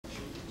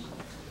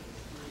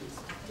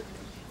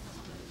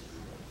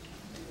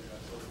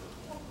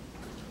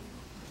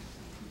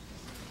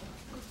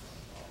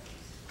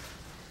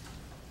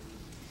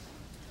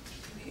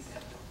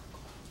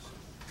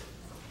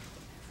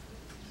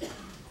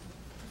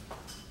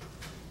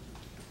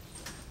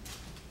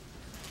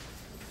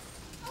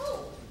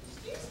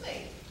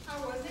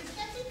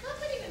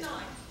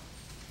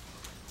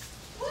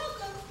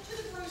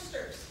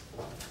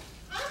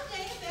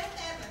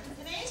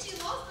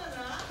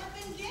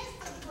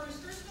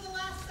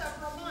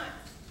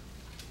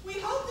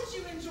that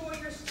you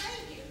enjoy your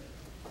stay here.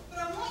 But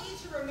I want you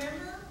to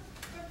remember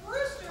that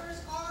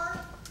Brewsters are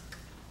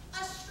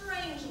a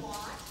strange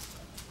lot.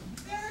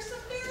 There are some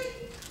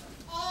very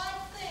odd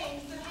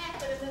things that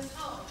happen in this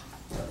home.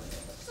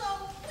 So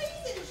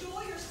please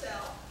enjoy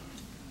yourself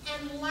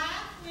and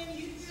laugh when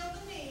you feel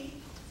the need.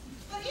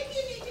 But if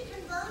you need to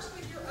converse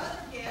with your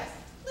other guests,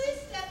 please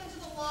step into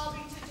the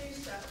lobby to do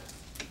so.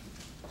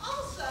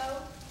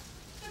 Also,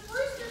 the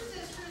Brewster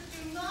sisters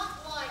do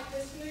not like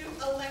this new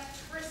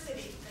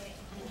electricity thing.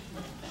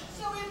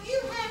 So if you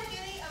have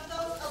any of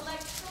those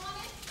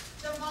electronic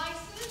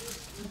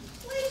devices,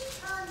 please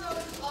turn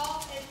those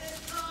off at this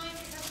time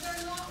because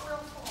they're not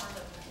real fond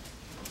of them.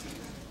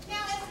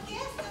 Now, as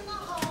guests in the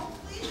home,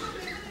 please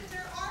remember that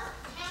there are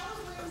powder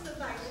rooms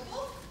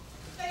available.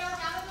 They are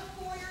out in the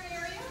foyer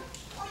area,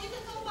 or you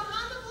can go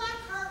behind the black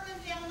curtain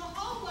and down the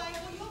hallway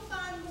where you'll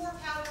find more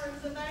powder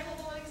rooms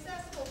available and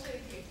accessible to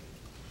you.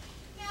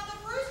 Now, the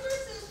Brewster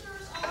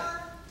sisters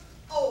are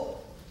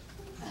old.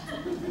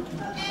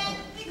 And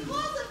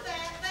because of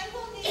that, they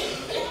will need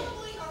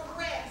probably a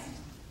rest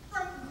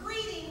from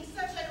greeting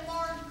such a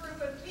large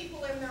group of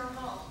people in their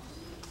home.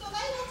 So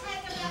they will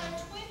take about a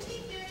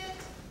 20-minute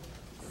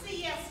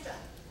siesta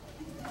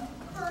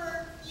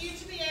for you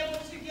to be able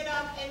to get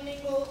up and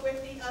mingle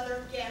with the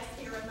other guests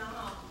here in the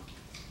home.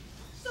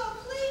 So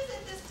please,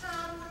 at this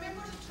time,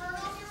 remember to turn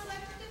off your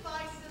electric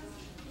devices,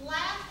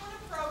 laugh when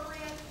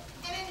appropriate,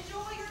 and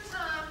enjoy your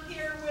time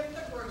here with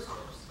the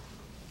Brewsters.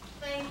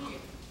 Thank you.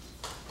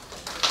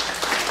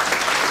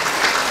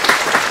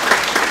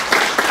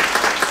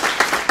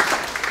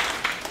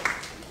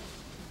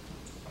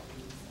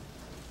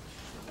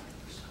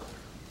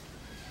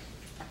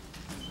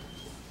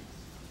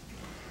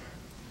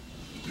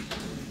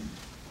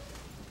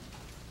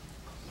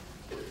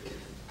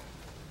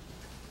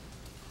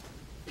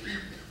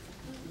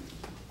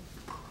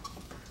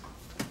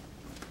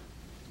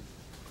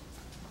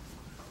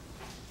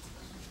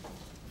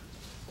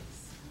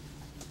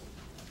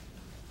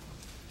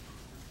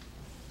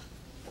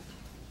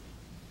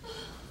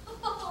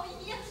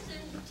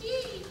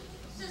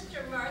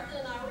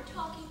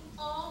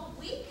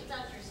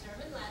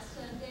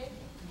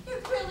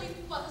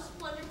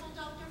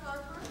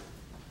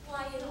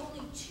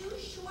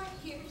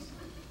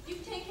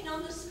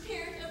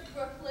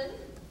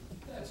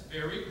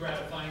 Very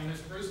gratifying,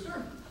 Miss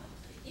Brewster.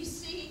 You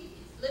see,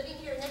 living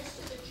here next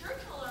to the church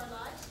all our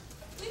lives,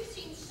 we've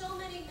seen so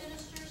many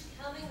ministers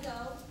come and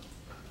go.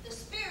 The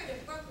spirit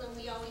of Brooklyn,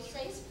 we always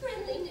say, is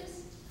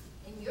friendliness.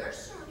 And your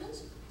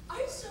sermons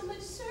aren't so much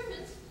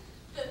sermons,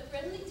 but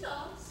friendly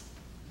talks.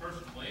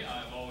 Personally,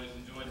 I've always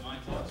enjoyed my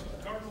talks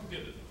with Cardinal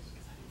Gibbons.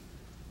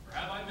 Or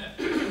have I met?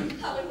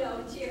 Oh,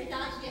 no, dear,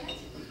 not yet.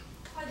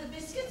 Are the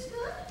biscuits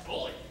good?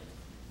 Fully.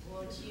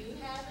 Won't you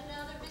have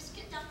another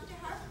biscuit, Dr.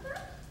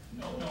 Harper?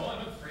 No,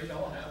 I'm afraid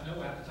I'll have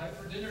no appetite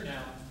for dinner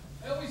now.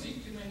 I always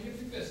eat too many of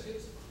the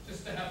biscuits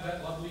just to have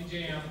that lovely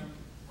jam.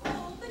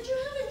 Oh, but you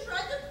haven't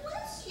tried the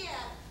bliss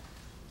yet.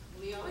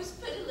 We always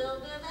put a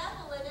little bit of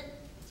apple in it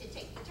to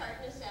take the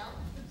tartness out.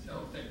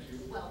 No, thank you.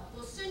 Well,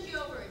 we'll send you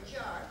over a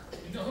jar.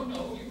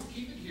 No, you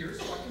keep it here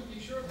so I can be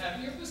sure of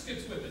having your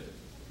biscuits with it.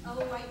 Oh,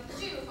 I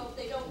do hope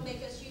they don't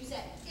make us use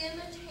that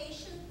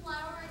imitation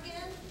flour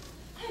again.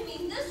 I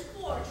mean, this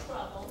war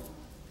trouble.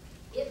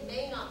 It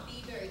may not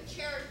be very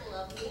charitable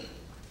of me.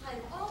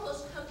 I've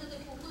almost come to the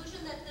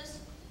conclusion that this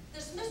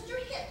Mr.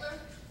 Hitler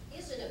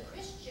isn't a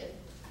Christian.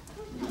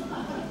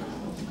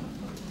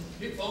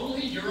 If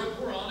only Europe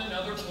were on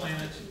another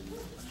planet.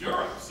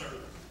 Europe, sir.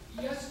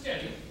 Yes,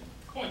 Daddy.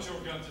 Point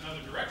your guns in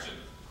other direction.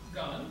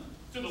 Gun?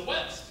 To the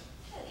west.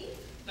 Teddy?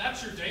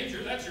 That's your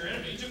danger. That's your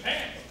enemy,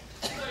 Japan.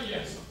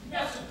 Yes,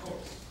 of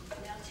course.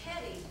 Now,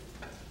 Teddy.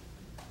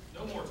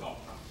 No more talk.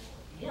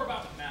 More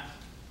about it now.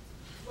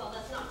 Well,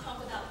 let's not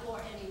talk about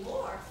war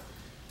anymore.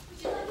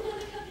 Would you like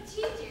another cup of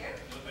tea, dear?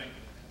 No, thank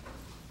you.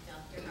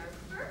 Dr.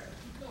 Harper?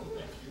 No,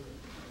 thank you.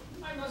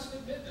 I must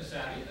admit, Miss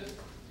Addie, that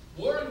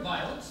war and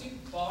violence seem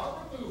far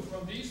removed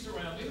from these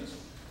surroundings.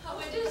 Oh,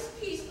 it is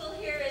peaceful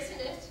here, isn't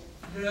it?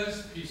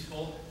 Yes,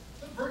 peaceful.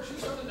 The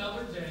virtues of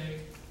another day.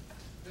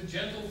 The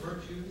gentle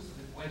virtues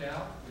that went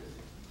out with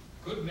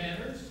good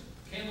manners,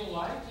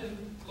 candlelight, and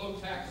low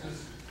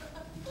taxes.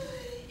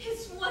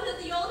 It's one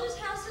of the oldest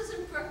houses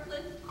in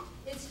Brooklyn.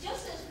 It's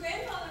just as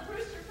Grandfather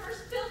Brewster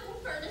first built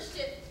and furnished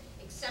it,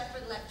 except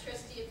for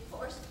electricity, of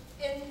course,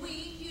 and we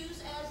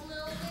use as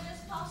little of it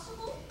as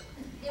possible.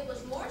 It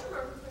was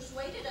Mortimer who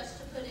persuaded us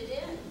to put it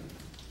in.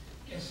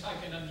 Yes, I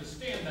can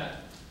understand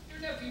that. Your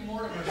nephew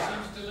Mortimer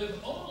seems to live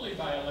only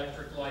by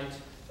electric light.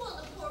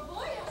 Well, the poor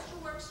boy has to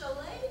work so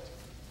late.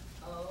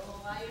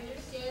 Oh, I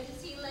understand. To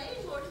see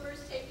Lane,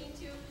 Mortimer's taking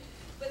to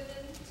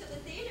the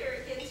theater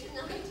again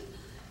tonight.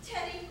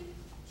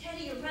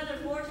 Teddy, your brother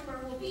Mortimer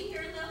will be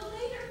here a little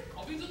later.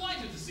 I'll be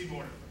delighted to see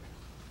Mortimer.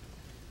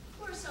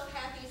 We're so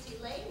happy to see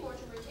Lane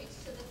Mortimer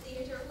takes to the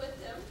theater with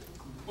them.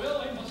 Well,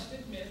 I must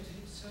admit,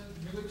 it's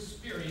a new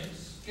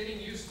experience, getting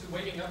used to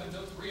waiting up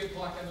until 3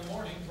 o'clock in the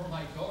morning for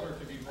my daughter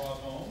to be brought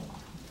home.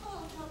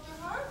 Oh,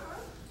 Dr. Harper,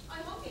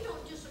 I hope you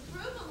don't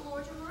disapprove of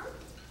Mortimer.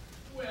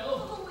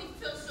 Well, When we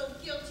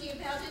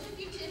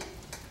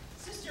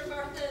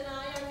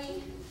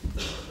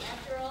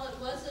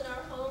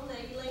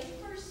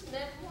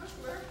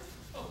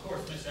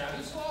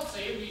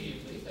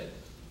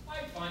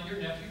find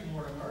your nephew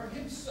Mortimer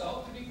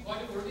himself to be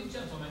quite a worthy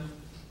gentleman,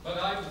 but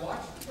I've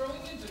watched the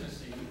growing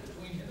intimacy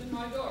between him and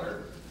my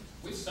daughter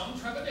with some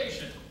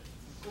trepidation.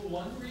 For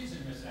one reason,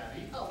 Miss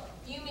Abby. Oh,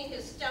 you mean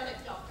his stomach,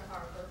 Dr.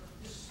 Harper?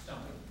 His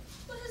stomach.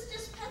 Well, his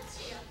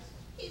dyspepsia.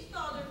 He's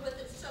bothered with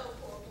it so,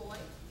 poor boy.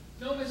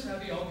 No, Miss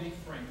Abby, I'll be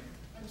frank.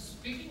 I'm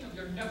speaking of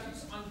your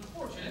nephew's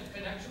unfortunate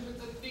connection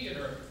with the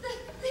theater.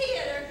 The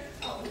theater?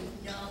 Oh,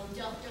 no,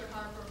 Dr.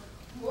 Harper.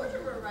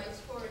 Mortimer writes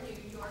for a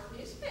New York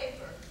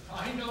newspaper.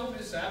 I know,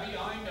 Miss Abby,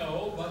 I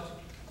know, but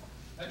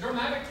a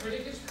dramatic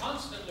critic is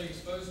constantly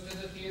exposed to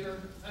the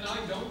theater, and I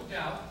don't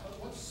doubt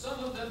but what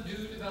some of them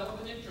do develop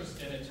an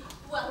interest in it.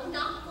 Well,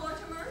 not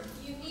Mortimer.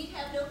 You need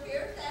have no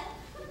fear of that.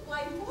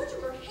 Why,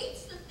 Mortimer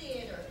hates the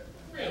theater.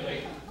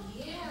 Really?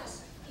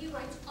 Yes, he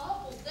writes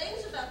awful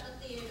things about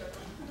the theater.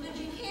 But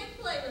you can't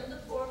blame him, the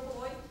poor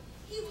boy.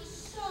 He was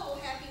so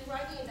happy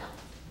writing about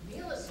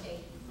real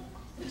estate,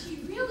 which he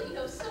really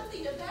knows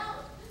something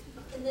about.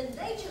 And then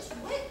they just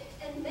went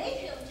and made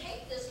him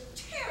take this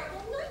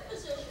terrible night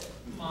position.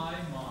 My.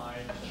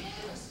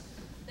 Yes,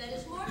 but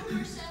as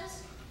Mortimer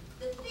says,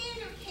 the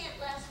theater can't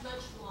last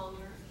much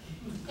longer.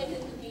 And in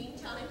the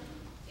meantime,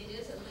 it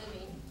is a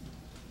living.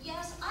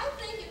 Yes, I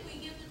think if we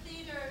give the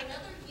theater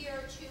another year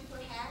or two,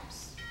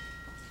 perhaps.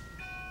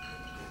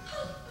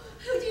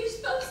 Who do you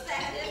suppose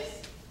that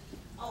is?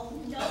 Oh,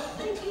 no,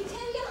 thank you,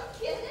 Teddy,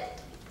 I'll get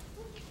it.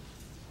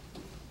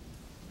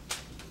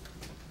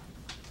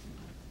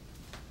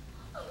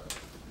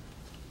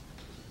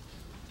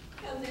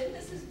 Come in,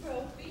 Mrs.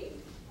 Brophy.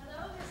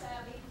 Hello, Miss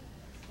Abby.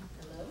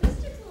 Hello,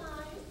 Mr.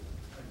 Klein.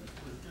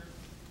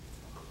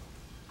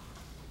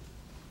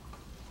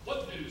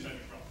 What news have you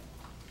brought?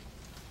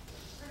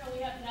 Colonel,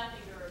 we have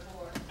nothing to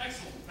report.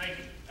 Excellent, thank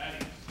you.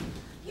 That is.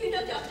 You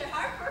know Dr.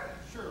 Harper?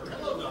 Sure.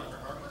 Hello, Dr.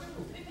 Harper.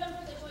 We've come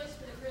for the toys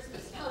for the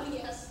Christmas Oh, time.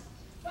 yes.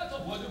 That's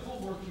a wonderful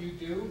work you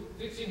do,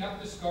 fixing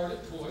up discarded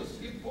toys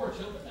to give poor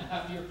children a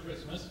happier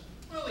Christmas.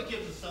 Well, it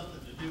gives us something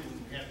to do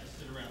when we have to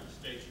sit around the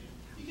station.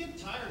 You get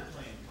tired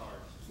playing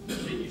cards.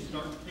 Then you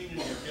start cleaning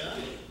your gun,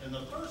 and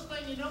the first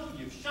thing you know,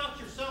 you've shot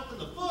yourself in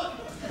the foot.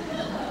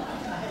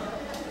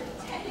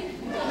 Teddy.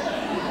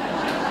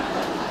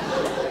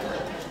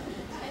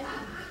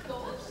 Go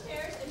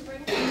upstairs and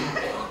bring me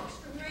a box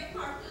from Great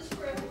Martha's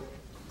room.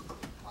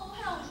 Oh,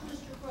 how is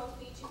Mr.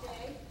 Brophy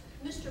today?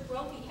 Mr.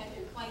 Brophy had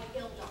been quite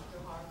ill, Dr.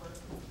 Harper.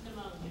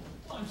 Pneumonia.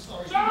 I'm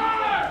sorry.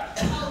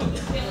 Oh,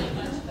 he's feeling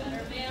much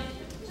better, ma'am.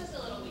 Just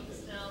a little weak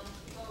still.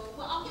 Oh,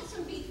 well, I'll get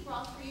some beef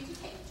broth for you to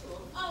take to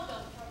him. Oh,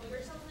 don't trouble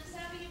yourself, Miss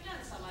Abby. You've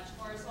done so much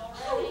for us Oh,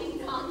 already.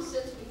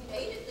 nonsense. We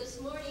made it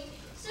this morning.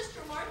 Sister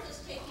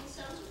Martha's taking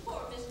some to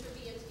poor Mr.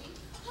 Bianchi.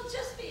 I'll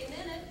just be a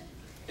minute.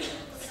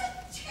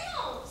 Sit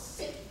down.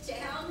 Sit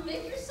down.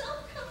 Make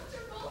yourself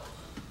comfortable.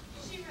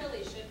 She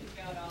really shouldn't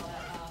go to all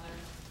that bother.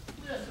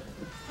 Listen,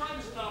 trying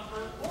to stop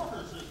her or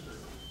her sister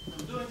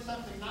from doing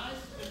something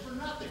nice and for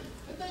nothing.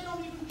 And they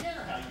don't even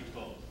care how you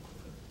vote.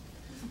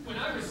 When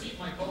I received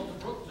my call to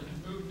Brooklyn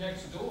and moved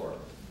next door,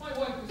 my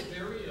wife was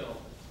very ill.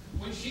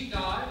 When she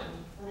died, and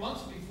for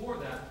months before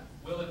that,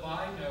 well, if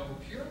I know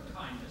pure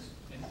kindness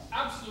and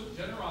absolute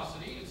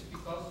generosity, it's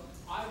because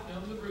I've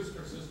known the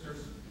Brewster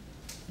sisters.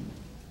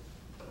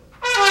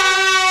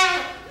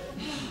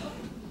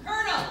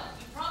 Colonel,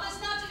 you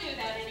promised not to do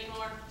that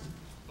anymore.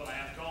 But I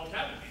have to call a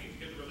cabinet meeting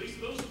to get the release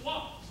of those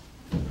supplies.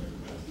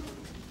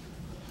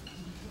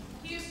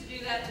 He used to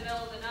do that in the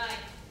middle of the night.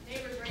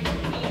 Neighbors raised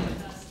a meeting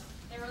with us.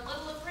 They were a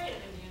little afraid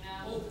of him, you know.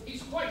 Oh,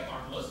 he's quite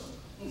harmless.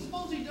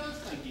 Suppose he does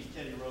think he's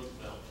Teddy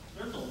Roosevelt.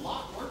 There's a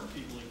lot worse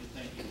people he could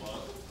think he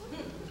was.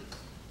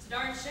 It's a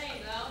darn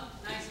shame, though.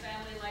 Nice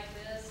family like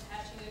this,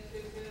 hatching a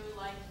cuckoo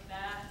like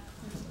that.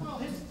 Well,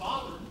 his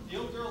father, the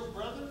old girl's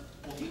brother,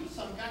 well, he was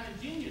some kind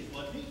of genius,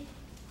 wasn't he?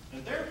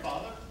 And their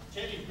father,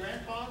 Teddy's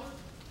grandfather,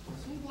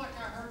 seemed like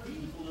I heard he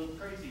was a little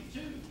crazy,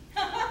 too.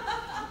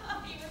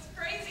 He was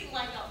crazy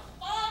like a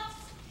fox.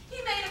 He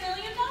made $1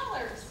 million.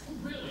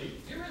 Really?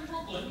 Here in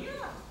Brooklyn?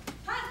 Yeah,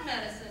 patent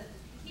medicine.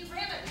 He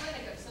ran a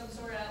clinic of some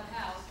sort out of the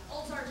house.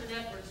 Old Sergeant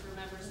Edwards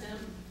remembers him.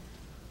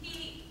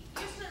 He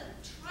used to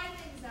try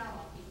things out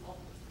on people.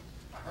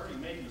 I heard he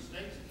made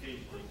mistakes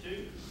occasionally,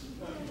 too.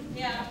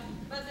 Yeah,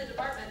 but the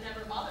department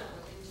never bothered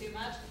with him too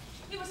much.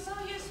 He was so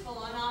useful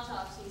on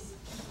autopsies,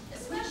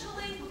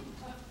 especially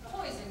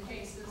poison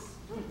cases.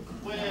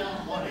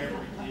 Well, whatever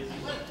he did,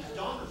 he left his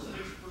daughter's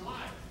face for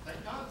life.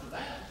 Thank God for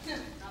that.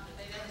 Not that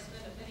they'd ever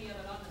spend a penny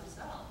of it on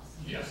themselves.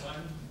 Yes,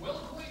 I'm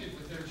well acquainted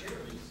with their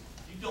charities.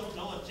 You don't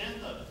know a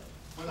tenth of it.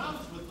 When I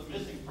was with the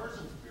Missing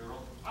Persons Bureau,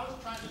 I was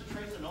trying to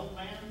trace an old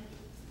man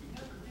we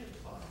never did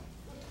find.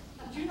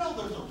 Did you know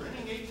there's a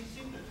renting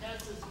agency that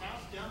has this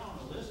house down on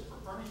the list for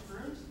furnished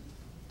rooms?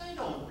 They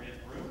don't rent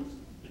rooms,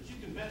 but you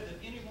can bet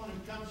that anyone who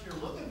comes here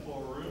looking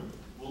for a room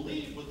will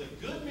leave with a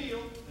good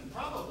meal and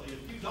probably a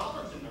few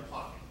dollars in their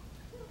pocket.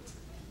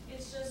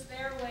 It's just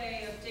their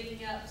way of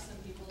digging up some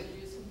people to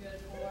do some good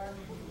for.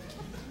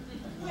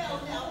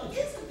 Well, now,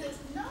 isn't this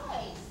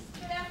nice?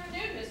 Good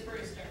afternoon, Miss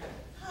Brewster.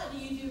 How do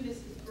you do,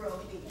 Mrs.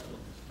 Brophy?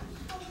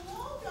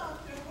 Hello,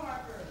 Dr.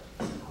 Harper.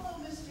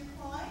 Hello, Mr.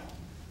 Klein.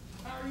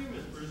 How are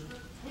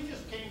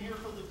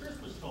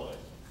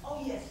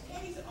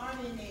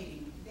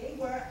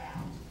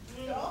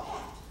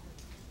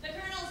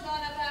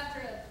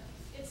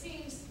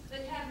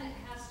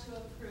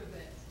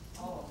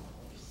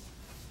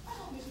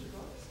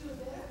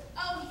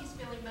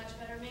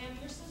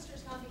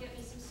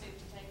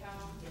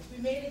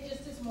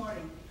this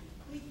morning.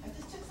 I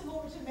just took some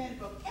over to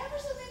Manbrook. Ever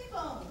so many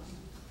bones.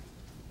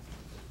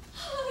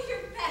 Oh,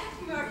 you're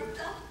back,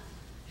 Martha.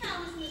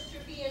 How's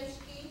Mr.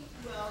 Bianchi?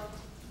 Well,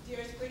 dear,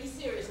 it's pretty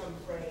serious, I'm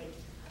afraid.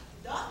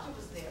 The doctor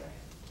was there.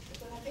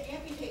 They're going to have to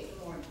amputate in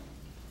the morning.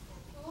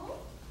 Oh?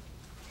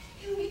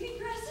 Can we be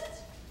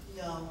present?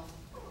 No.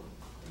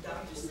 The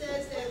doctor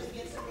says that it was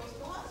against the rules of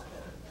the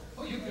hospital.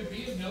 Oh, you could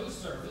be of no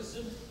service,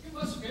 and you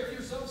must spare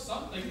yourself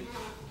something.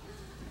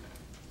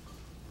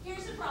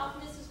 Here's the broth,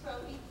 Mrs.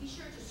 Brody. Be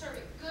sure to serve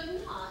it good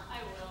and hot.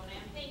 I will,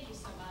 ma'am. Thank you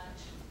so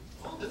much.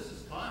 Oh, this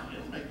is fine.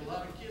 It'll make a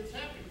lot of kids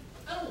happy.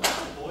 I don't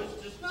want the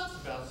boys just nuts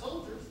about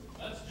soldiers.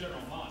 That's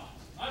General Mott.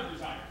 I've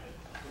retired.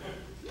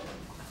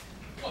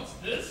 What's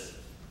this?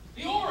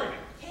 The Oregon.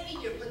 Teddy,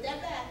 dear, put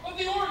that back. But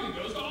the Oregon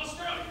goes to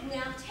Australia.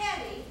 Now,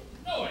 Teddy.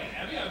 No, Aunt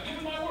Abby, I've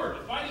given my word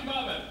to Fighting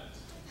Bob Evans.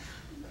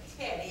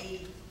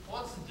 Teddy.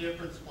 What's the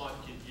difference what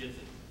kid gets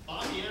it?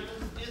 Bobby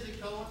Evans, Izzy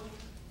Cohen?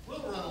 We'll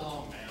run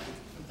along, ma'am.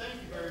 And thank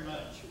you very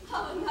much.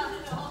 Oh, not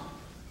at all.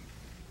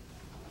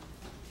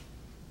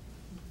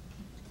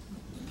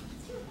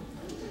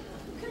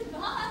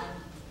 Goodbye.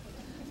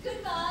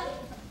 Goodbye.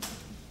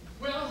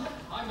 Well,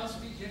 I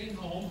must be getting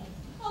home.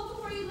 Oh,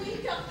 before you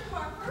leave, Dr.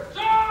 Harper.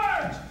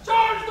 Charge!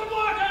 Charge the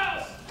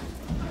blockhouse!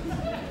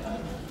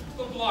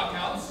 The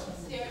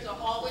blockhouse. Stairs are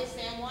always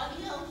San Juan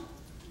Hill.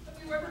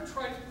 Have you ever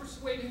tried to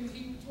persuade him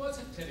he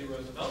wasn't Teddy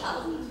Roosevelt?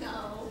 Oh,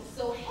 no.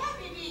 So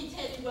happy being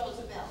Teddy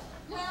Roosevelt.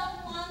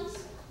 Well,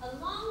 once, a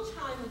long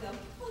time ago,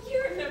 oh,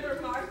 you remember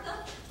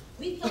Martha?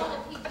 We thought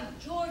if he'd be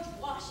George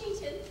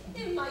Washington,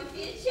 it might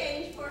be a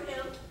change for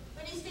him.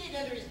 But he stayed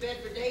under his bed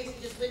for days.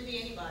 He just wouldn't be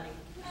anybody.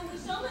 And we'd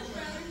so much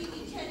rather he'd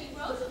be Teddy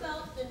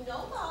Roosevelt than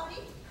nobody.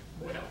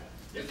 Well,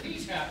 if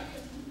he's happy,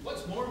 and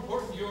what's more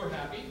important, you're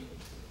happy,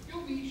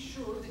 you'll be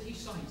sure that he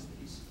signs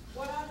these.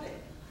 What are they?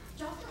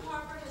 Dr.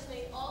 Harper has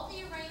made all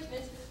the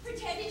arrangements for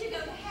Teddy to go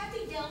to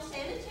Happy Dell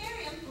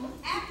Sanitarium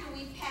after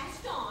we've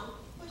passed on.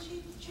 Well,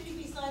 should he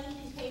be signing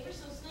these papers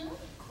so soon?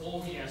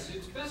 Oh, yes,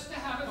 it's best to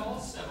have it all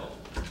settled.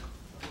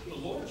 The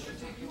Lord should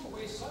take you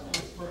away suddenly.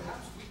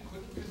 Perhaps we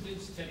couldn't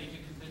convince Teddy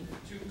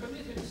to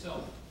commit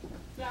himself.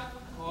 That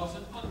would cause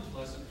an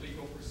unpleasant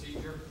legal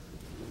procedure.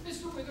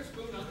 Mr.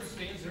 Witherspoon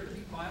understands they're to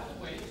be filed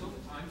away until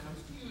the time comes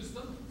to use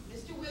them.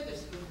 Mr.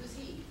 Witherspoon, who's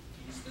he?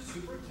 He's the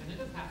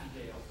superintendent of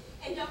Happydale.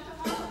 And Dr.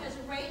 Harper has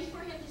arranged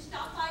for him to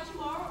stop by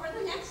tomorrow or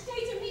the next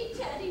day to meet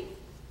Teddy.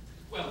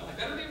 Well, I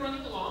better be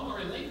running along, or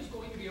Elaine's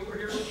going to be over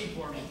here looking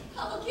for me.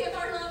 I'll give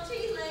our love to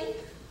Elaine.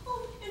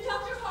 Oh, and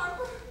Dr.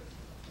 Harper.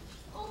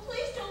 Oh,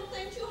 please don't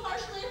think too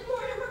harshly of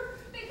Mortimer,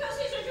 because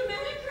he's a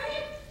dramatic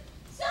critic.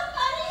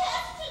 Somebody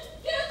has to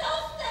do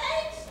those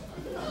things.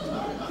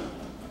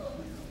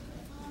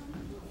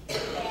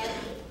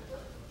 Daddy,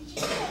 did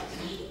you have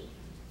tea?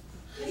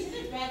 Isn't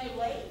it rather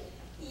late?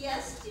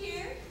 Yes,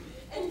 dear.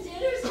 And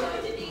dinner's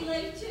going to be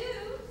late,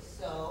 too.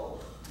 So,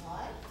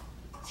 what?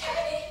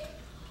 Teddy!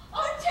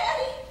 Oh,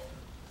 Teddy!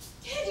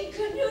 Teddy,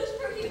 good news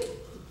for you.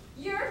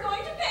 You're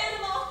going to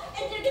Panama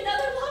and dig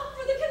another lock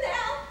for the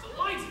canal.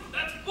 Delighted.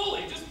 That's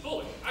bully, just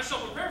bully. I shall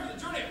prepare for the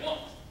journey at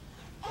once.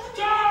 Abby,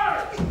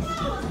 Charge! the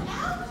canal is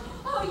out.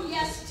 Oh,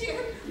 yes, dear.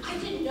 I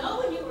didn't know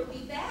when you would be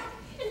back,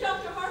 and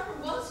Dr.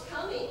 Harper was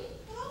coming.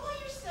 But all by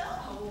yourself.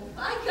 Oh,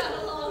 I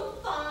got along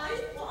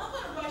fine. Well, I'm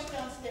going to rush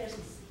downstairs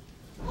and see.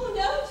 Oh,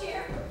 no,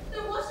 dear.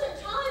 There wasn't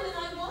time, and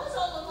I was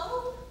all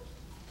alone.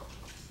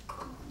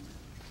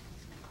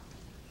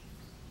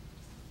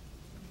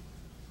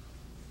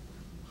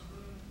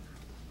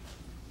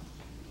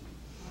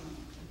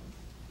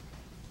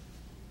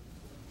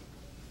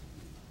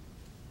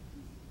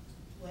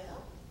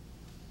 Well,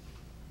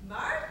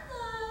 Martha,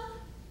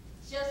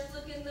 just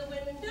look in the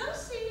window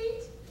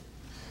seat.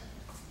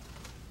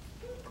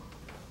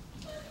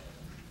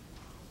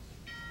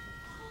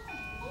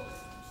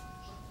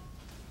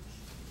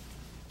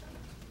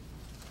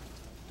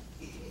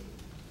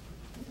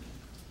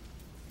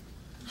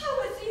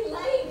 How is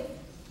Elaine?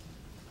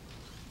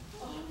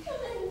 Oh, come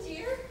in,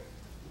 dear.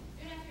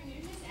 Good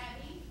afternoon, Miss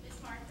Abby, Miss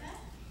Martha.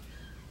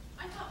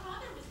 I thought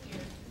Father was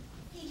here.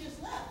 he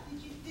just left.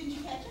 Didn't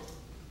you catch him?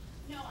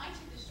 No, I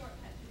took the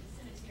shortcut through the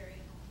cemetery.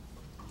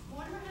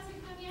 Mortimer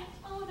hasn't come yet?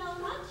 Oh, no,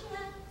 not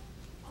yet.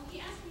 Oh, he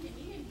asked me to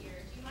meet him here.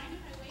 Do you mind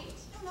if I wait?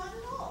 No, not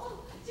at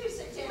all. Oh, do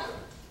sit down.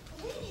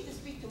 We need to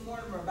speak to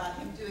Mortimer about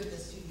him doing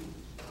this to you.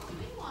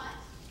 Doing what?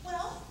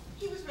 Well,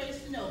 he was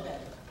raised to know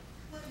better.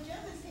 When a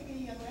gentleman's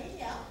taking a young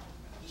lady out,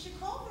 you should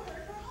call for her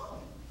at her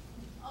home.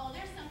 Oh,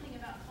 there's something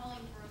about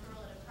calling for a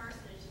girl at a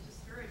parsonage that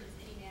discourages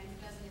any man who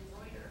doesn't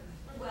embroider.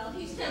 Well,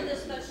 he's done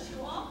this much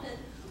too often.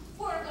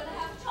 We're going to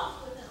have to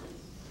talk with him.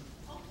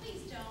 Oh,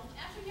 please don't.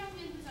 After young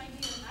men whose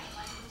idea of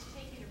nightlife is to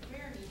take me to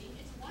prayer meeting,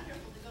 it's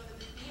wonderful to go to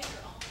the theater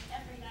almost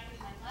every night of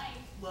my life.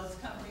 Well, it's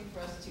comforting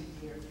for us too,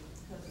 dear.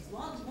 Because as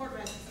long as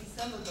Mortimer has to see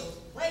some of those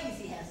plays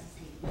he has to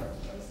see,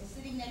 he's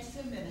sitting next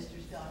to a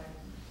minister's daughter.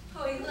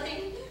 Oh,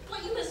 Elaine,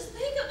 well, you must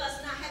think of us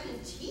not having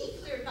tea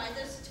cleared by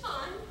this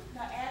time.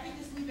 Now, Abby,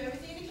 just leave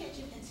everything in the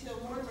kitchen until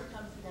Mortimer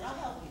comes in, and I'll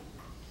help you.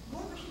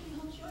 Mortimer should be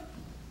home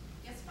shortly.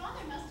 Yes,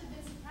 Father must have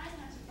been surprised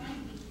not to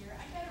find me here.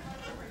 I better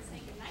run over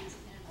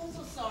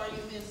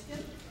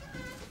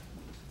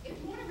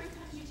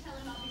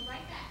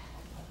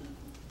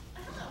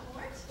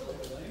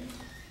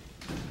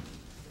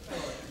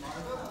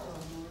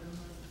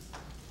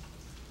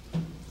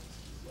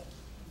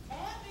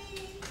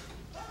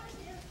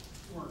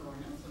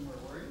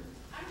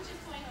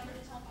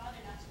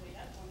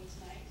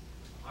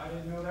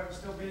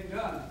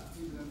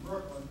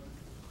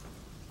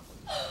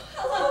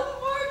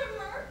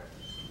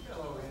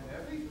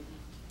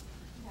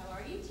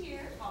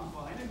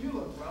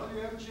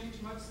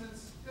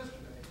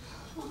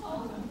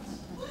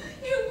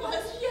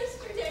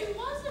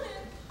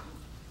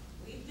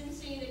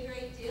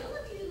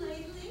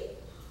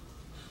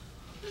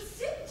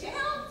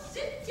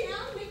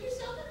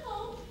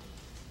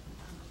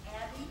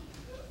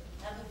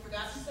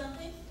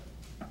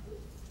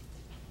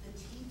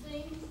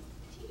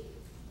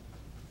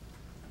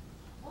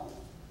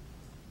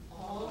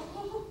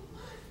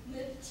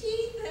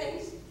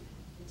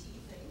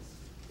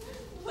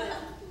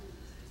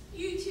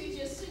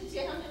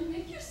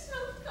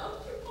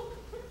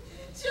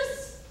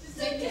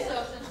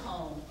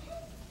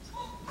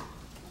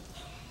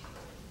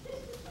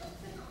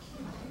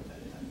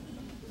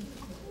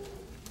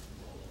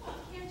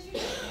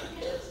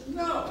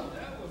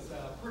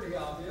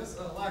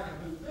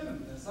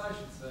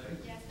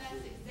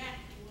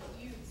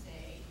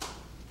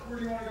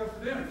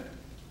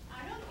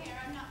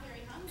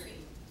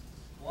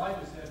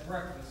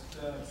breakfast.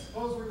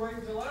 Suppose we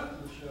wait until after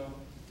the show.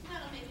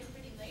 That'll make it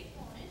pretty late,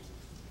 won't it?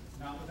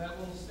 Not with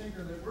that little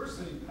stinker that we're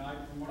seeing tonight.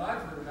 From what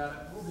I've heard about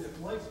it, we'll be at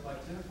the lakes by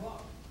 10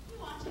 o'clock. You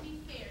ought to be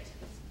fair to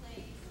these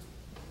plays.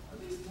 Are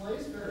these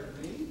plays fair to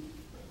me?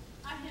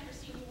 I've never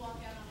seen you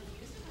walk out on a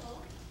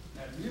musical.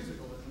 That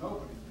musical isn't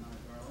opening tonight,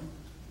 darling.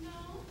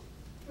 No?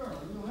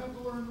 Darling, you'll have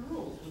to learn the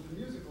rules. With the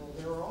musical,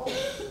 there are always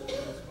 4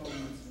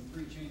 postponements and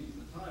 3 changes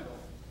of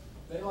title.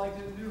 They liked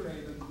it in New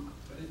Haven,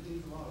 but it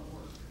needs a lot of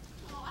work.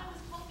 Oh, I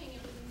was hoping it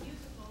was a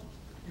musical.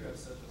 You have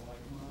such a like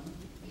mind.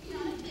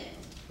 Not a bit.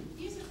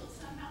 Musicals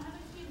somehow have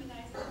a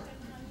humanized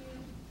effect on you.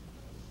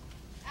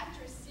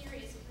 After a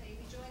serious play,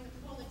 we joined the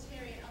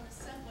proletariat on the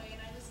subway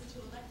and I listened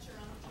to a lecture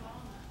on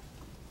drama.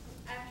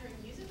 After a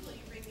musical,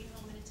 you bring me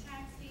home in a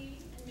taxi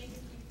and make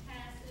a few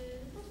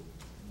passes.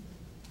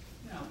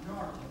 Now,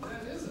 darling,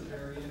 that is a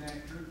very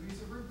inaccurate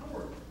piece of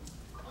reporting.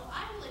 Well,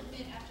 I will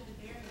admit after the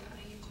burial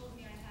play, you told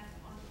me I had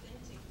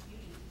authentic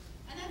beauty.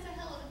 And that's a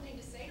hell of a thing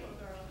to say to a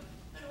girl.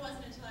 But it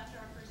wasn't until after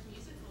our first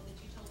musical that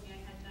you told me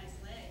I had nice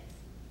legs.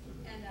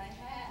 And I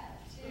have,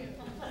 too.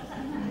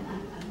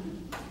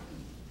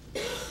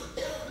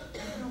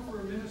 You know, for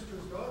a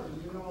minister's daughter,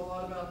 you know a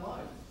lot about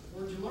life.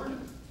 Where'd you learn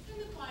it? In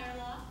the choir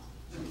loft.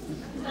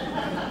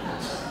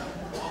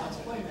 I'll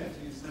explain that to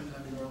you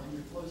sometime, darling.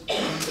 You're close to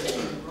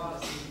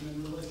eroticism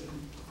and religion.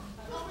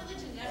 Well,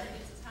 religion never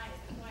gets as high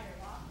as the choir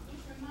loft.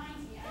 Which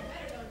reminds me, I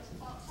better go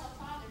tell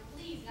Father,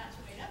 please, not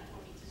to wait up for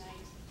me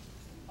tonight.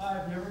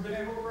 I've never been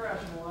able to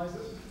rationalize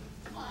it.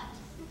 What?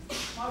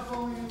 My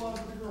falling in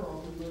love with a girl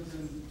who lives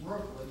in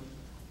Brooklyn.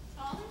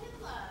 Falling in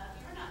love?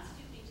 You're not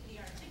stooping to the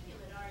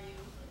articulate, are you?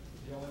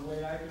 The only way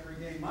I can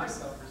regain my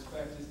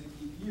self-respect is to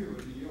keep you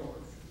in New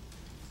York.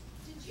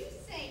 Did you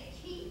say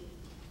keep?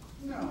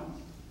 No.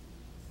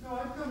 No,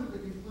 I've come to the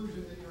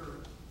conclusion that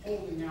you're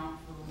holding out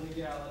for the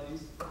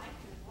legalities. I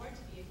can afford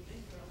to be a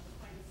good girl for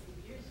quite a few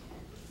years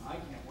yet. I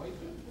can't wait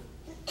then.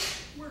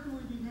 Where can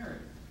we be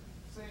married?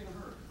 Say in a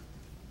hurry.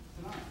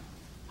 Tonight.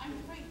 I'm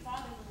afraid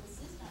Father will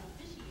insist on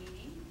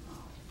officiating.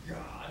 Oh,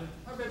 God.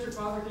 I bet your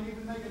father can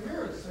even make a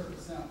marriage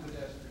service sound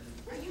pedestrian.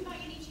 Are you by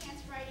any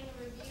chance writing a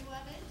review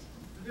of it?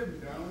 Forgive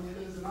me, darling.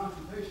 It is an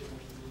occupational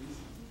disease.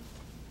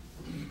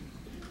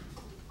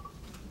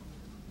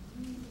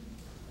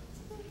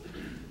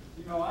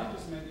 You know, I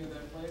just may give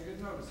that play a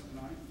good notice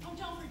tonight. Oh,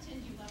 don't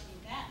pretend you love me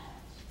that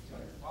much. Tell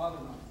your father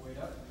not to wait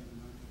up for me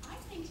tonight. I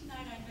think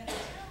tonight I'd better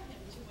tell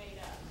him to wait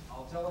up.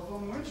 I'll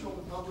telephone Winchell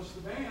to publish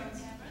the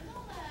bands.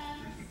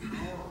 Nevertheless.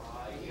 All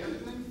right,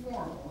 everything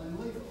formal and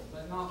legal,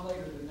 but not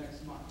later than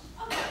next month.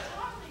 Oh,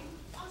 darling,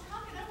 I'll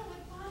talk it over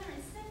with Father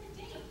and set the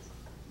date.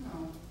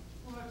 No,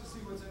 we'll have to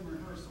see what's in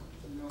rehearsal.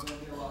 You know,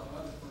 there'll be a lot of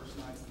other first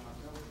nights in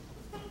October.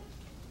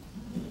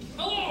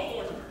 Hello,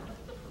 Mortimer.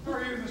 How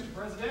are you, Mr.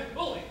 President?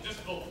 Bully,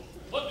 just bully.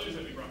 What news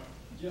have you brought?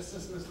 Just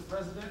this, Mr.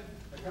 President.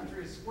 The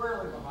country is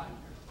squarely behind you.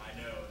 I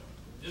know.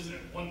 Isn't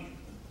it wonderful?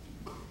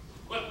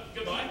 Well,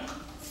 goodbye.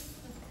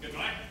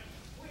 Goodbye.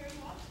 Where are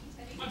you off to,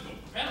 Teddy? I'm going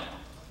to Panama.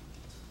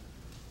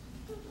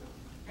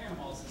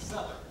 Panama's the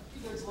cellar. He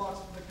digs lots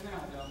from the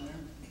canal down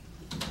there.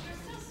 You're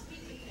so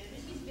sweet with him,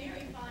 and he's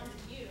very fond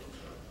of you.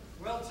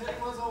 Well, Ted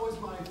was always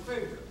my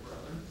favorite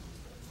brother.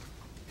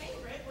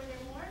 Favorite? Were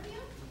there more of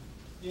you?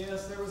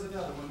 Yes, there was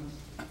another one,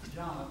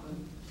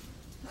 Jonathan.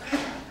 I've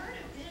heard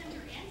of him.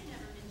 Your aunt's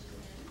never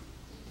mentioned him.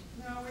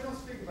 No, we don't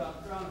speak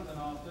about Jonathan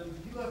often.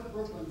 He left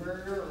Brooklyn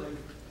very early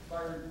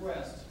by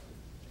request.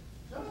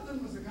 Jonathan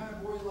was the kind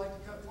of boy you like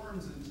to cut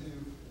worms into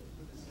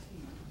with his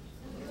teeth.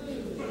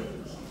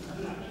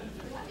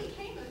 What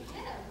became of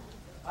him?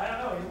 I don't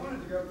know. He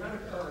wanted to go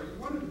he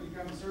wanted to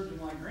become a surgeon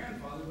like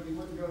grandfather, but he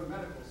wouldn't go to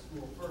medical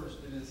school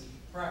first, and his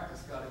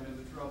practice got him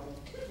into trouble.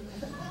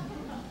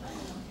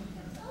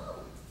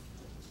 Oh,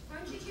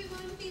 aren't you two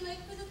going to be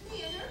late for the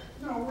theater?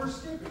 No, we're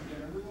skipping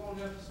dinner. We won't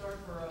have to start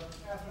for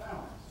half an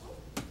hour.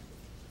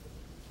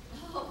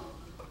 Oh,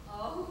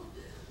 well,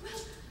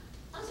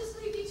 I'll just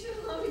leave you two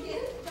alone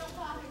again. Don't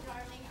bother,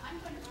 darling. I'm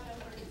going to run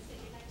over and say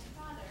goodnight to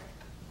Father.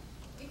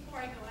 Before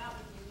I go out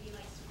with you, he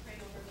likes to pray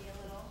over me a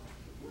little.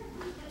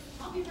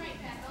 I'll be right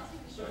back. I'll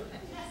take a short cut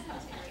to the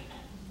cemetery.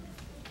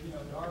 You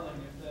know, darling,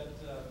 if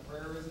that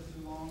prayer isn't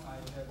too long, I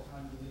have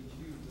time to lead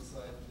you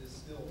beside this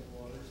still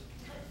waters.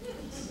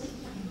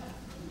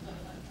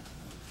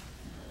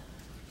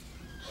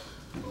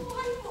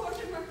 Why,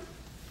 Mortimer,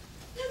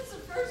 that's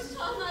the first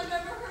time I've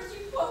ever heard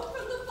you quote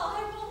from the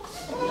Bible.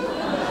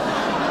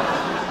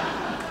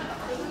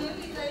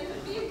 Maybe they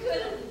would be a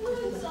good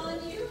influence on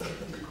you.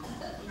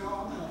 You know,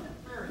 I'm going to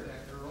marry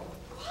that girl.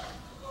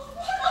 Oh,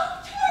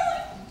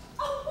 darling!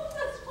 Oh,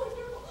 that's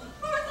wonderful.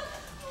 Martha,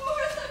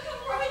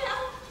 come right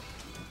out.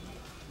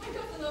 I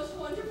got for those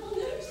wonderful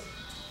news.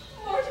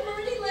 Mortimer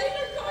and Elaine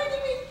are going to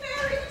be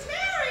married.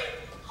 Married?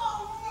 Oh,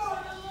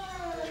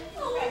 Mortimer!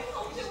 Oh, I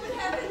hoped it would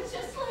happen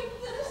just like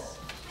this.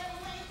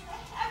 Elaine's the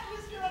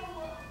happiest girl in the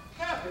world.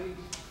 Happy?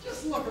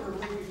 Just look at her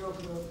leaning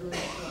over those great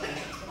stars.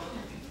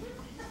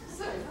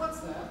 Say, what's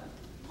that?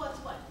 What's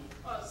what?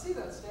 See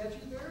that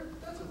statue there?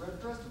 That's a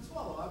red-crested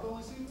swallow. I've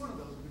only seen one of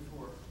those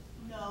before.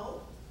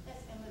 No,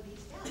 that's Emma B.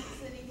 Stout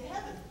sitting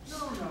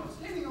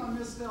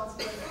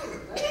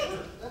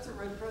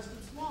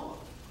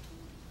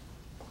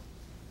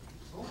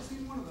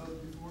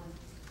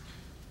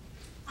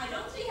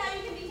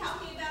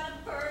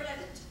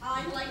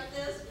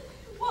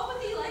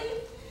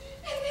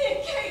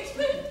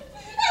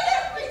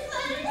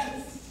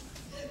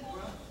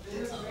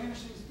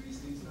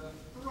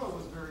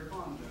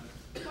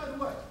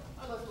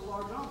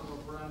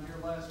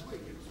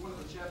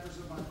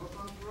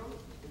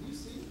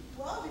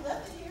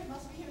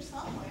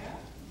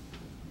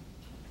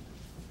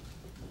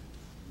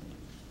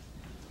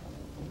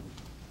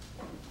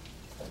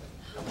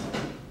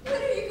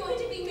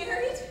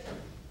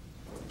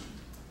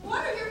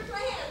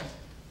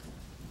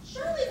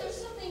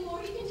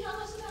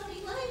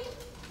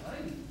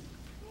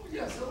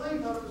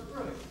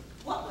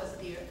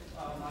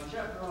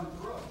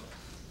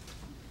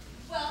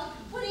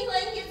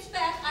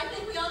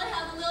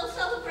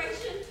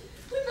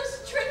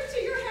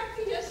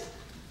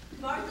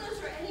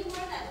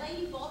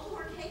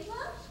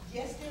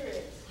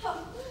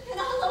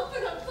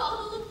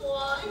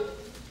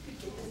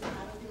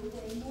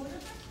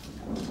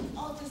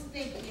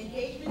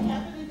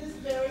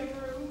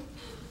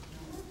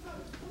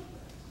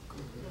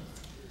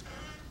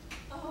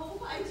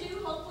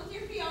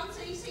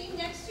fiancé sitting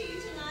next to you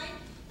tonight.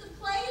 The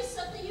play is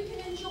something you can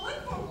enjoy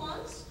for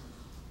once.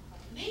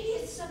 Maybe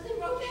it's something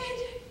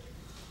romantic.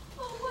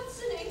 Oh, what's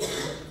the name?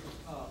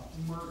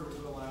 Murder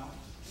will out.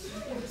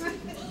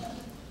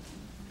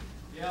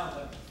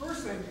 Yeah, the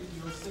first thing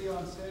you'll see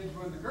on stage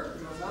when the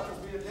curtain goes up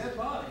will be a dead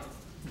body.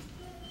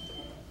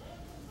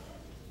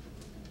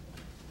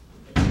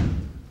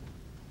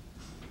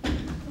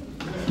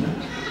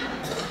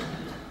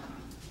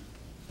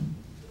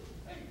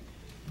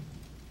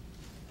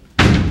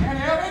 Aunt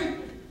Abby?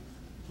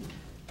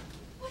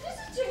 What is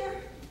it,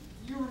 dear?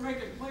 You were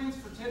making plans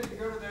for Teddy to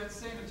go to that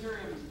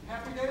sanitarium,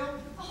 Happy Dale?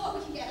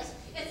 Oh, yes.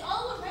 It's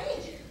all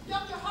arranged.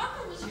 Dr.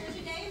 Harper was here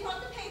today and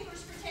brought the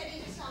papers for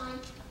Teddy to sign.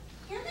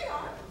 Here they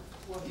are.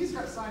 Well, he's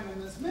got to sign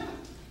in this minute.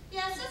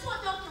 Yes, that's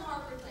what Dr.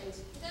 Harper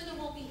thinks. Then there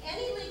won't be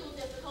any legal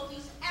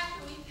difficulties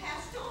after we've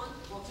passed on.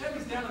 Well,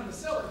 Teddy's down in the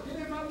cellar. Get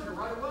him up here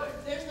right away.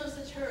 There's no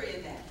such hurry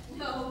in that.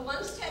 No,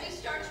 once Teddy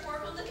starts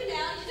work on the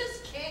canal, you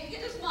just can't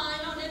get his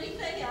mind on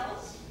anything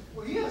else.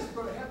 Well, he has to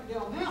go to Happy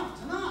Dale now,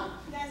 tonight.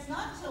 That's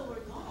not till we're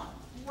gone.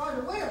 Right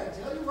away, I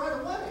tell you, right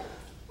away.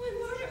 Why,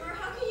 Mortimer,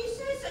 how can you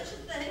say such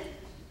a thing?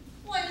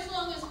 Why, as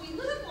long as we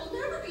live, we'll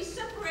never be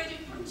separated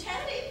from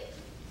Teddy.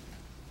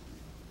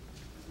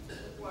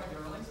 Why,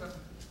 darlings, I'm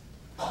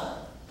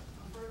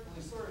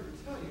frightfully sorry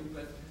to tell you,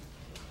 but,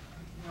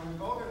 you know,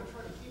 we've all got to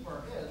try to keep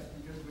our heads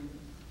because we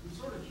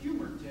sort of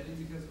humored Teddy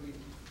because we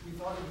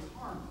thought he was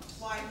harmless.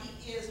 Why,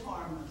 he is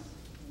harmless.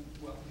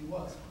 Well, he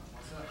was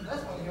harmless.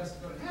 That's why he has to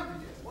go to Happy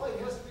Dale. Why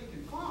he has to be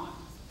confined.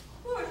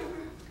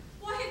 Mortimer,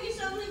 why have you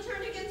suddenly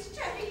turned against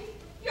Teddy,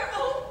 your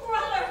own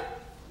brother?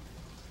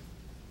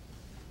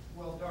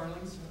 Well,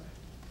 darlings,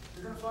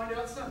 you're going to find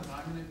out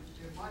sometime, and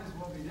it might as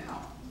well be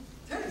now.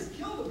 Teddy's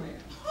killed a man.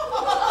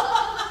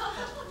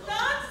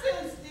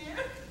 Nonsense, dear.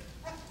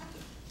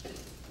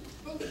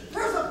 But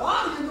there's a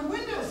body in the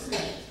window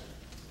seat.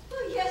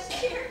 Oh,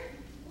 yes, dear.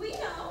 We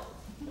know.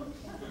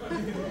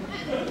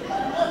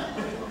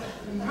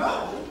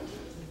 No.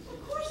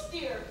 Of course,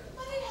 dear.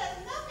 But it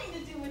has nothing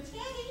to do with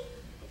Teddy.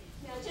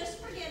 Now, just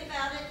forget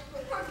about it.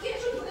 Forget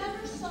you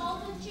ever saw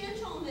the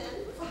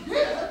gentleman.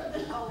 Forget?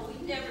 Oh,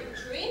 we never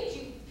dreamed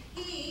you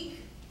pig.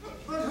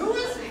 But who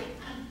is he?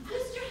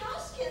 Mr.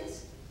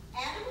 Hoskins.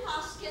 Adam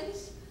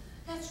Hoskins.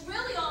 That's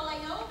really all I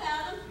know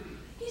about him.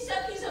 He's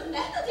a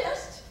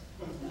Methodist.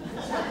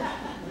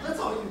 That's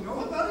all you know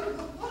about him?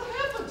 What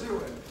happened to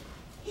him?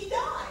 He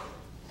died.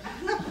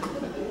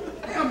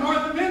 Damn,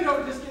 Martha Men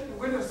don't just get in the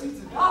window seats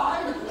and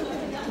die.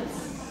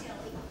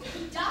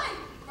 He died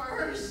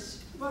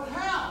first. But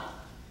how?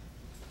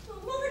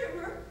 Well,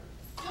 Mortimer,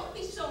 don't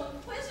be so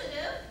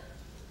inquisitive.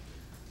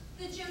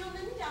 The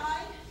gentleman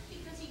died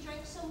because he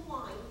drank some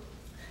wine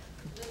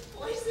with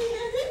poison in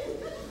it.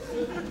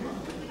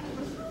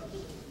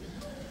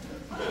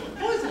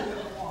 Poison in the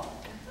wine.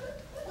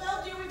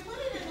 Well, dear, we put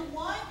it in the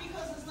wine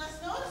because it's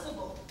less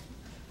noticeable.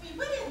 When you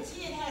put it in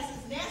tea, it has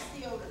this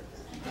nasty odor.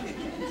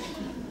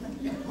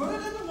 You put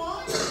it in the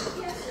wine?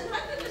 Yes, and I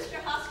put Mr.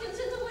 Hoskins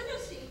in the window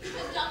seat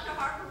because Dr.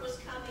 Harper was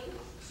coming.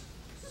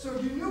 So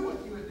you knew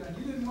what you had done.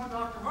 You didn't want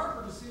Dr.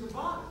 Harper to see the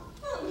body.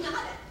 Well,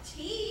 not at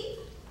tea.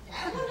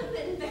 That would have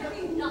been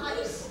very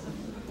nice.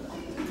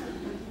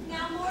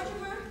 Now,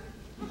 Mortimer,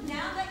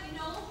 now that you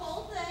know the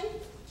whole thing,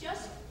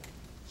 just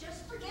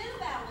forget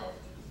about it.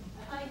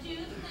 I do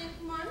think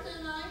Martha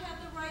and I have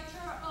the right to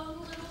our own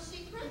little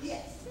secrets.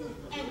 Yes.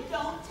 And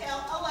don't tell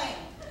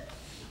Elaine.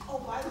 Oh,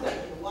 by the way,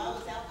 dear, while I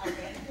was out, I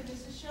ran into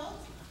Mrs.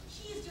 Schultz.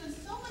 She is doing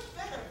so much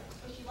better,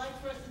 but she'd like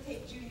for us to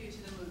take Junior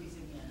to the movies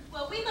again.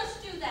 Well, we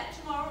must do that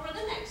tomorrow or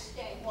the next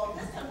day. Well,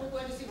 this time we're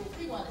going to see what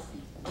we want to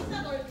see. He's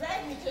not going to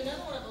drag me to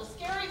another one of those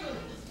scary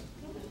movies.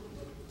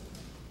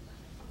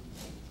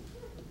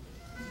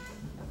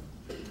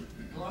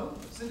 Hello?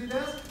 City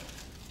desk?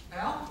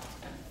 Al?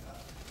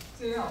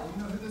 Say, Al, you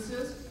know who this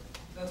is?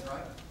 That's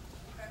right.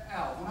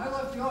 Al, when I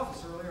left the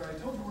office earlier, I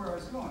told you where I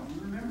was going. Do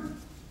you remember?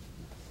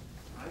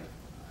 Right.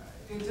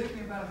 It'd take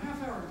me about a half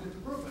hour to get to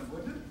Brooklyn,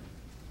 wouldn't it?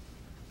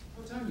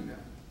 What time you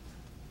got?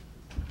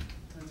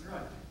 That's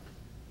right.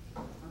 I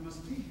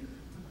must be here.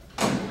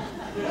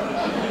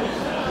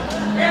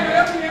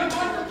 And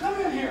Martha, come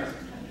in here.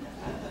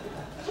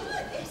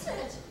 What is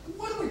it?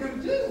 What are we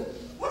going to do?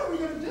 What are we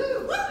going to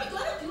do? What are we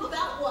going to do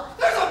about what?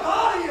 There's a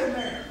body in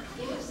there.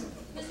 Yes,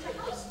 Mr.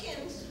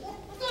 Hoskins. Well,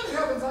 good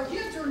heavens, I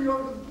can't turn you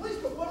over to the police,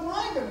 but what am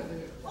I going to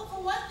do? Well,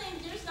 for one thing,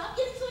 dear, stop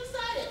getting so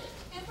excited.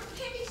 And for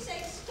pity's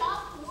sake,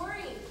 stop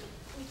worrying.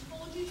 We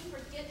told you to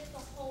forget the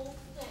whole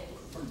thing.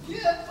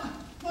 Forget?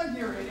 My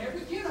dear Aunt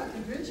Abby, can't I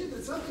convince you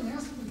that something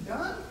has to be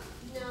done?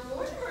 Now,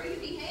 Mortimer, you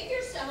behave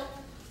yourself.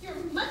 You're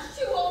much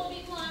too old to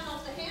be flying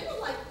off the handle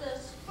like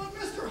this. But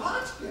Mr.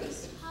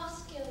 Hotchkiss,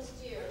 Hoskins,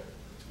 dear.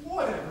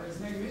 whatever his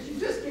name is, you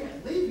just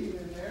can't leave him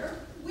in there.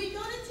 We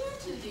don't intend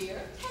to,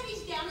 dear.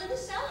 Teddy's down in the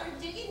cellar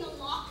digging the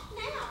lock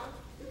now.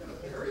 You're going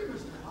to bury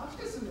Mr.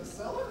 Hotchkiss in the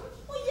cellar?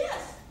 Well,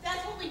 yes,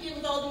 that's what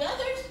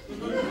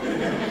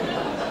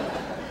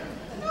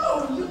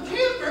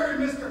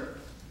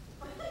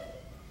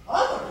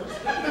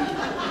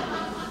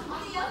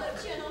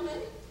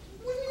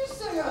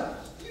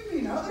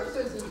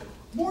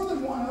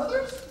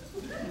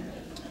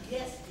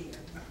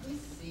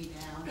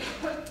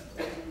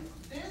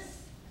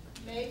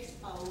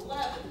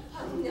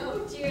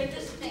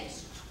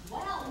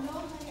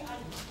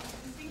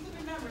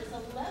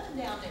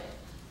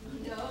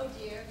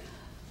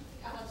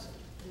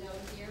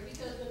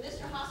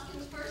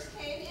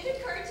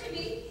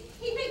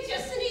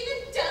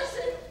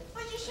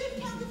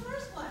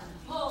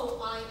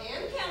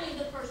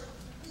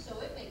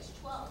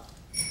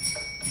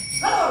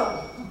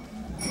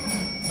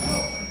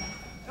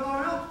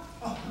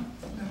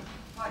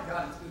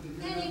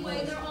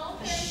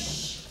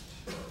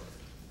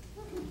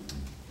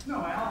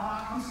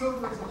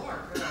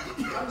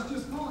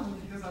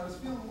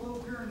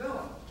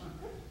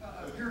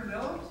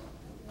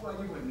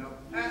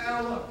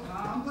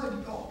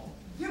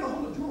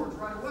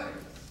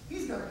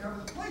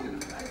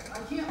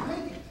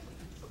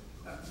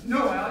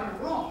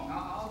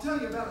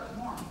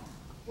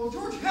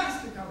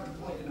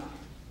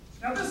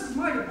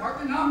my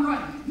department and I'm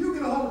running it. You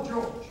get a hold of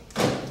George.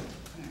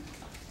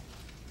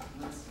 Now,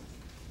 let's see.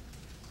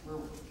 Where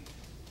were we?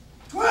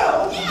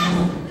 12! Yes!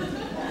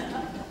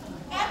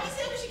 Abby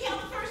said we should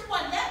count the first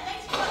one. That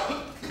makes 12.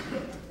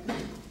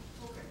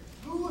 Okay,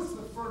 who was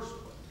the first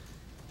one?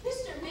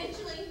 Mr.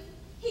 Midgley,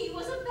 he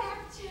was a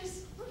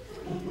Baptist.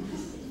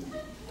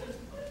 It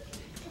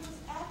was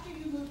after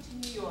you moved to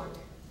New York.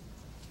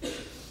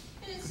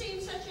 And it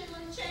seemed such a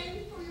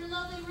shame for your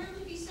lovely room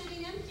to be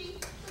sitting empty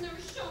when there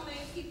were so many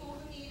people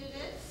who needed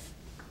it.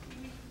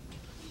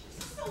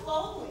 It's so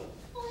lonely.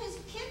 Well, his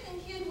kith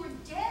and kin were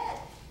dead,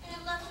 and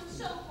it left him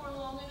so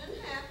forlorn and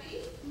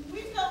unhappy.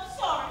 We felt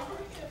sorry for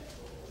him.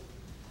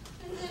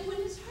 And then when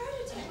his heart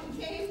attack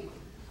came,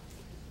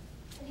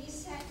 and he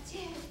sat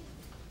dead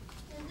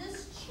in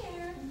this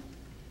chair,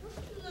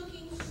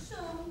 looking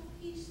so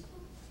peaceful.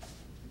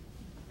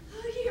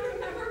 Oh, do you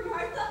remember,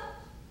 Martha?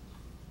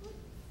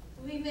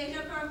 We made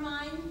up our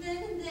mind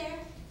then and there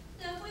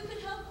that if we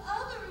could help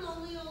other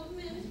lonely old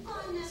men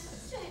find that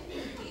same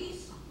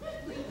peace,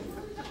 we would.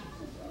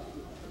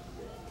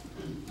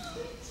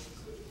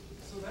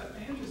 So that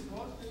man just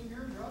walked in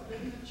here and dropped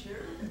dead in that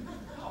chair?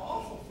 How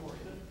awful for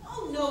you.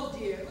 Oh, no,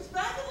 dear. It was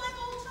back in like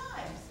old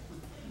times.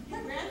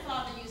 Your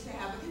grandfather used to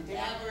have a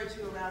cadaver or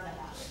two around the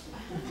house.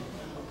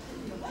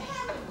 What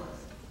happened was,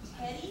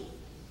 Teddy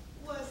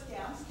was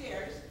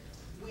downstairs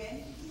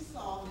when he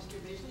saw Mr.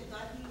 Midgley and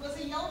thought he was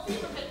a yellow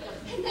fever victim.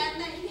 And that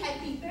meant he had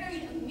to be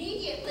buried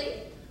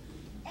immediately.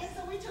 And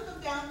so we took him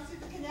down to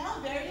the canal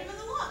and buried him in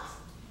the